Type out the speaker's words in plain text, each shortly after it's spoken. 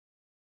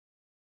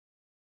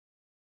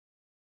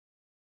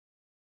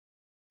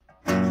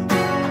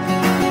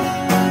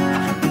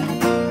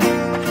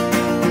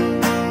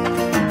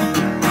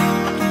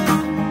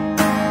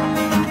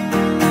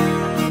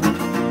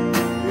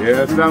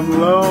Yes, I'm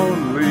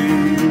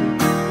lonely,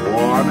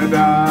 wanna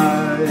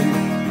die.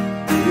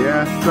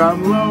 Yes,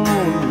 I'm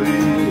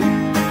lonely,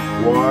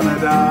 wanna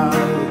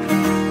die.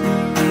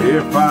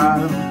 If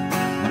I'm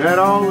dead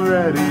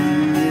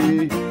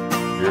already,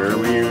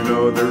 girl, you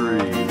know the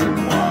reason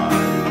why.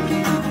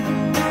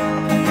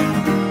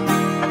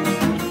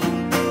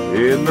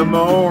 In the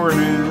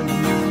morning,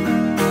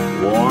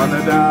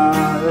 wanna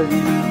die.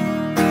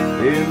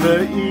 In the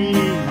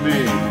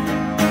evening,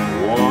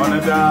 wanna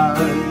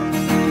die.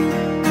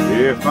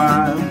 If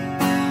I'm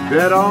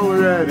dead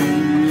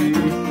already,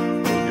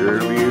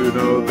 girl, you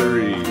know the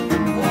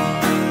reason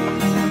why.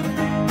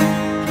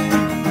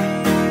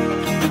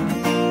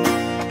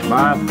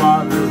 My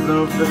father's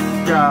of the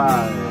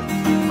sky,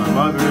 my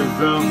mother's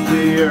of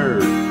the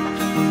earth.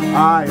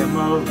 I am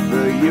of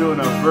the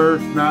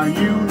universe, now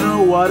you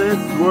know what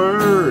it's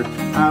worth.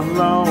 I'm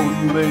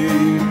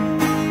lonely,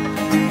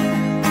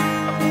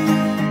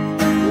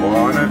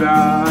 wanna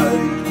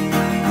die.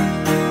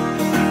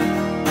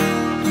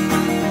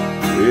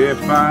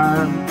 If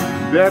I'm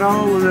dead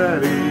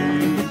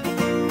already,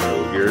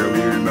 oh girl,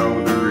 you know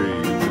the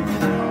reason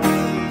why.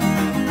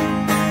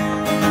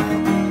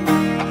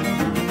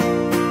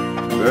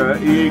 The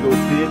eagle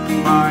hits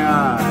my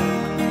eye,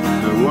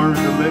 the worms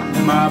are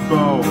licking my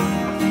bones.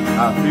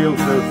 I feel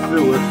so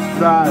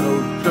suicidal,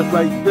 just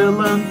like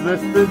Dylan's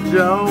Mr.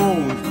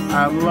 Jones.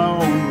 I'm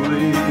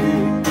lonely,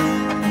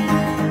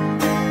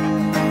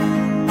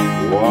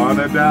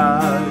 wanna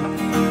die.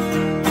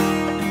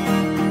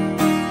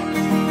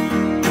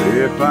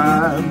 If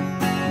I'm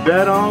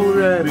dead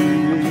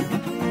already,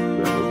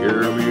 so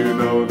girl, you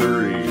know the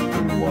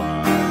reason why.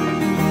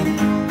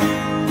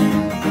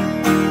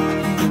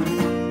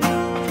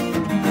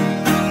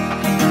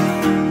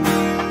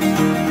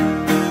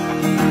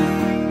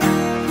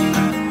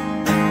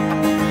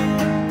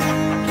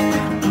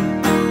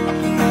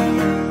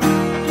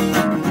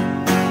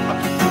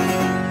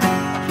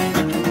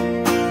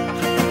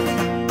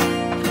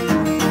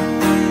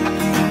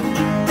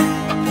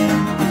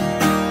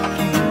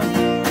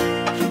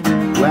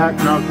 Black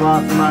clouds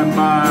cross my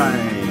mind,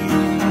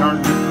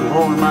 darkness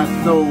over my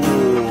soul.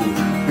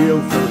 Feel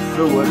so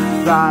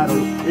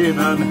suicidal,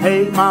 even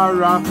hate my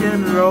rock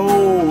and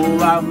roll.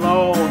 I'm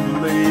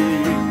lonely,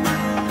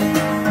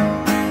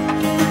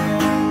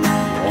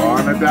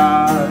 wanna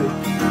die.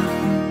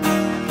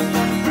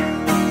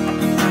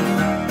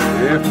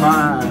 If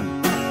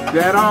I'm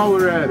dead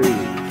already,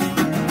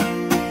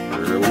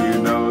 girl, you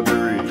know the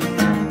reason.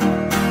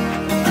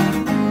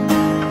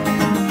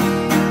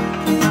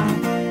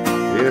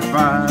 If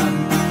I'm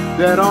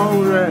dead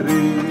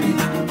already,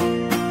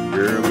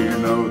 girl, you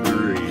know the